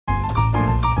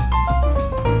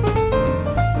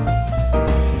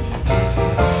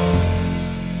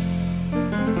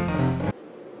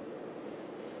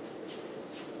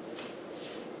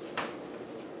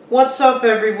What's up,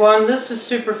 everyone? This is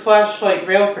Super Flashlight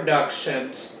Rail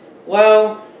Productions.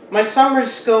 Well, my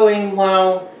summer's going,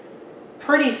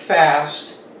 pretty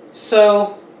fast.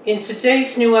 So, in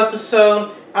today's new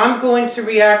episode, I'm going to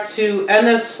react to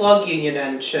NS Slug Union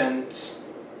engines.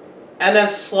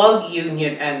 NS Slug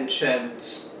Union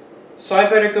engines. So I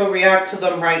better go react to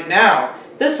them right now.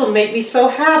 This'll make me so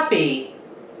happy!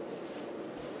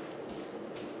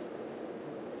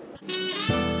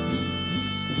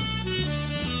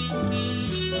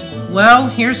 Well,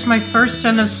 here's my first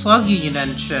NS Slug Union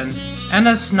engine,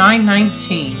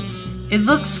 NS919. It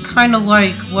looks kinda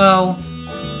like,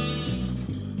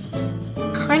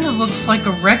 kinda looks like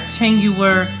a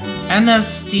rectangular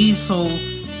NS Diesel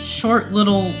short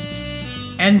little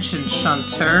engine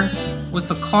shunter with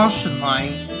a caution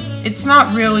light. It's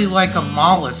not really like a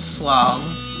mollusk slug.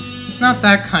 Not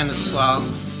that kind of slug.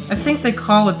 I think they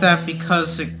call it that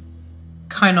because it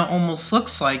kinda almost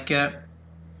looks like it.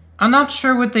 I'm not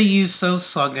sure what they use those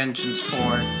slug engines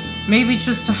for. Maybe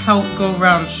just to help go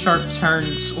around sharp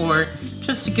turns, or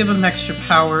just to give them extra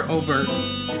power over,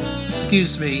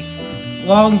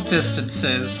 long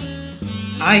distances.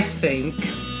 I think.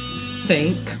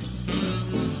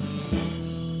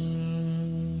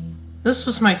 This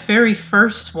was my very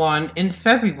first one in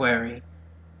February.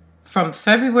 From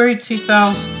February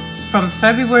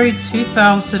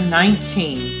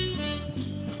 2019.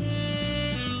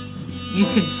 You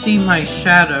could see my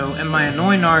shadow and my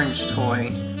annoying orange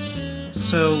toy.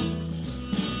 So,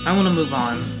 I want to move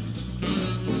on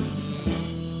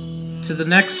to the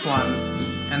next one.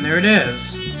 And there it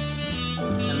is.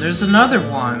 And there's another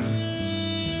one.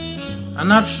 I'm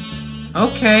not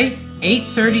okay,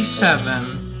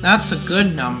 837. That's a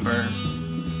good number.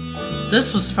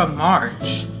 This was from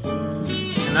March.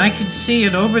 And I could see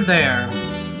it over there.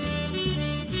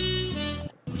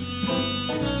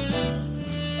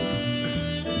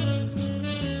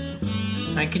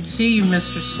 I can see you,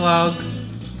 Mr. Slug,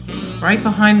 right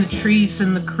behind the trees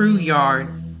in the crew yard.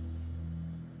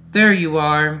 There you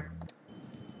are.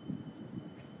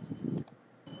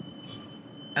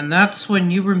 And that's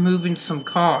when you were moving some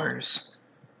cars.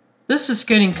 This is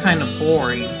getting kind of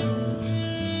boring.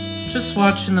 Just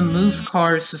watching them move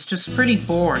cars is just pretty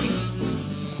boring.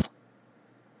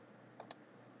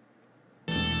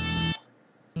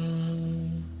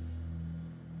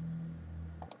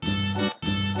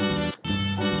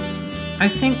 I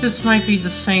think this might be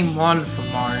the same one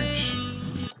from March.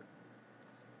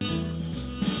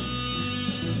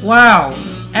 Wow,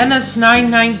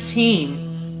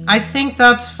 NS919. I think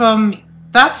that's from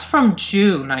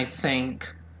June, I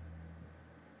think.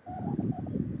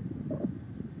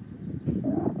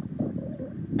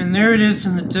 And there it is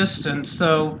in the distance,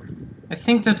 though I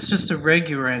think that's just a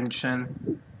regular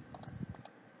engine.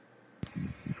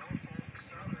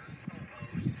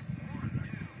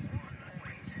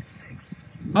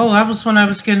 Oh, that was when I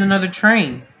was getting another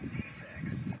train.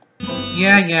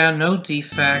 Yeah, no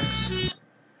defects.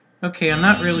 Okay, I'm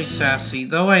not really sassy,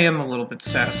 though I am a little bit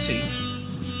sassy.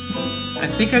 I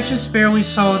think I just barely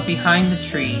saw it behind the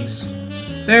trees.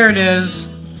 There it is.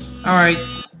 Alright.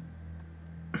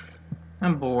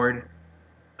 I'm bored.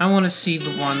 I want to see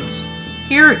the ones.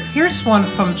 Here's one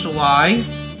from July.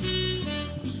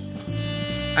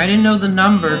 I didn't know the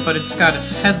number, but it's got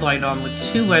its headlight on with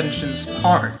two engines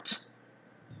parked.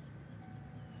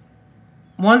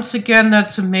 Once again,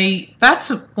 that's amazing.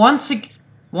 Once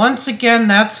again,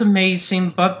 that's amazing,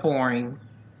 but boring.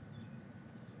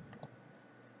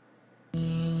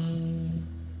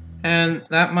 And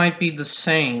that might be the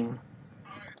same.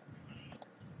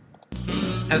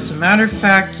 As a matter of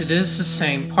fact, it is the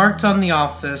same. Parked on the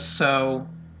office, so...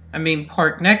 I mean,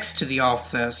 parked next to the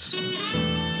office.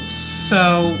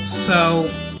 So...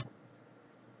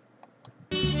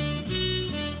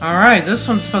 Alright, this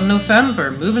one's from November,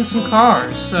 moving some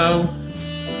cars, so...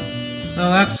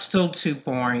 No, that's still too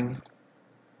boring.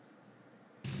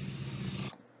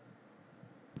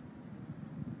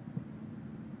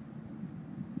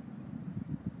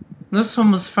 This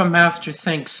one was from after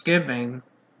Thanksgiving.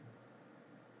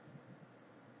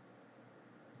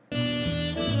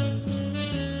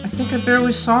 I think I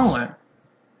barely saw it.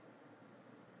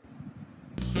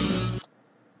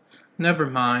 Never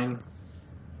mind.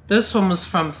 This one was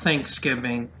from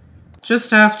Thanksgiving.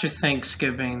 Just after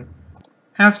Thanksgiving.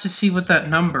 Have to see what that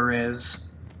number is.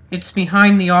 It's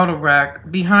behind the auto rack,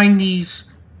 behind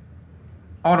these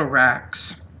auto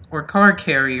racks, or car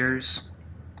carriers.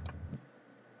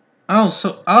 Oh,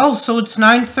 so it's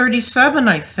 937,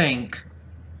 I think.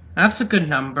 That's a good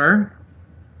number.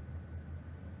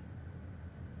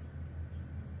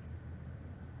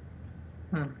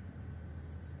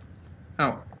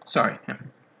 Oh, sorry.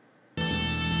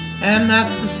 And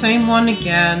that's the same one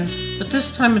again, but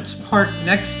this time it's parked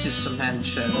next to some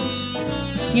engines.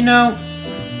 You know,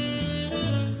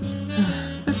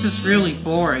 this is really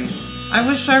boring. I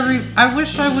wish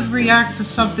I would react to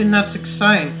something that's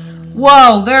exciting.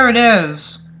 Whoa, there it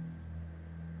is.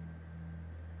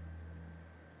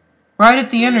 Right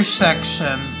at the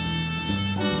intersection.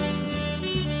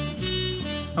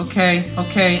 Okay,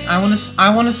 I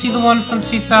wanna see the one from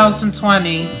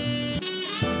 2020.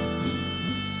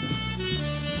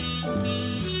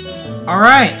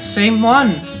 Alright, same one.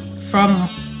 From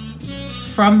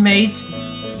May.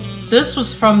 This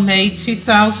was from May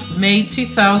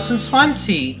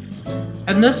 2020.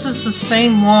 And this is the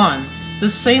same one. The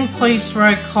same place where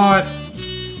I caught...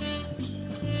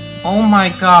 Oh my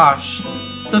gosh.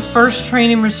 The first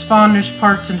training responders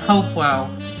parked in Hopewell.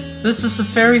 This is the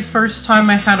very first time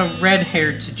I had a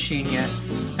red-haired Tachina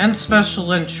and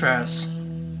special interest.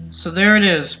 So there it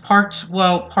is, parked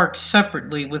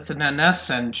separately with an NS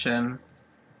engine.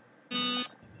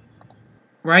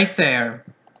 Right there.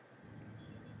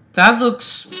 That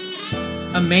looks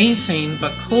amazing,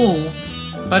 but cool,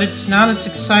 but it's not as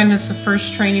exciting as the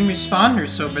first training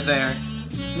responders over there,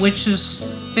 which is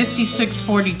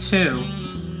 5642.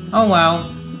 Oh well,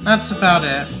 that's about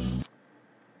it.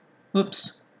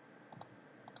 Whoops.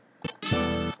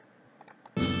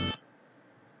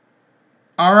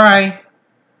 Alright.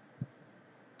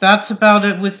 That's about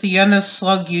it with the NS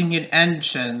Slug Union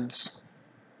engines.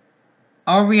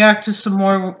 I'll react to some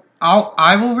more.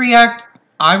 I will react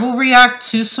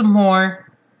to some more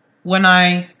when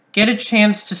I get a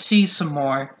chance to see some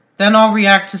more. Then I'll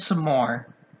react to some more.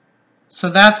 So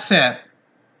that's it.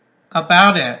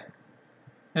 About it.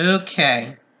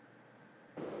 Okay.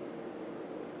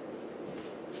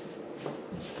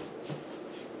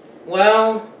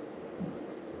 Well,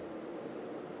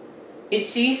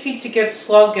 it's easy to get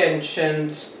Slug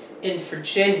engines in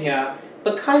Virginia,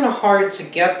 but kind of hard to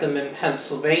get them in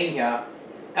Pennsylvania.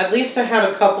 At least I had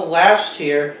a couple last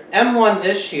year, and one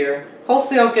this year.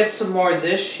 Hopefully I'll get some more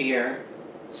this year.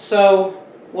 So,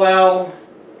 well,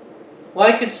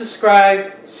 like and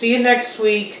subscribe, see you next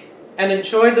week, and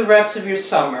enjoy the rest of your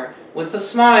summer. With a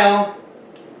smile.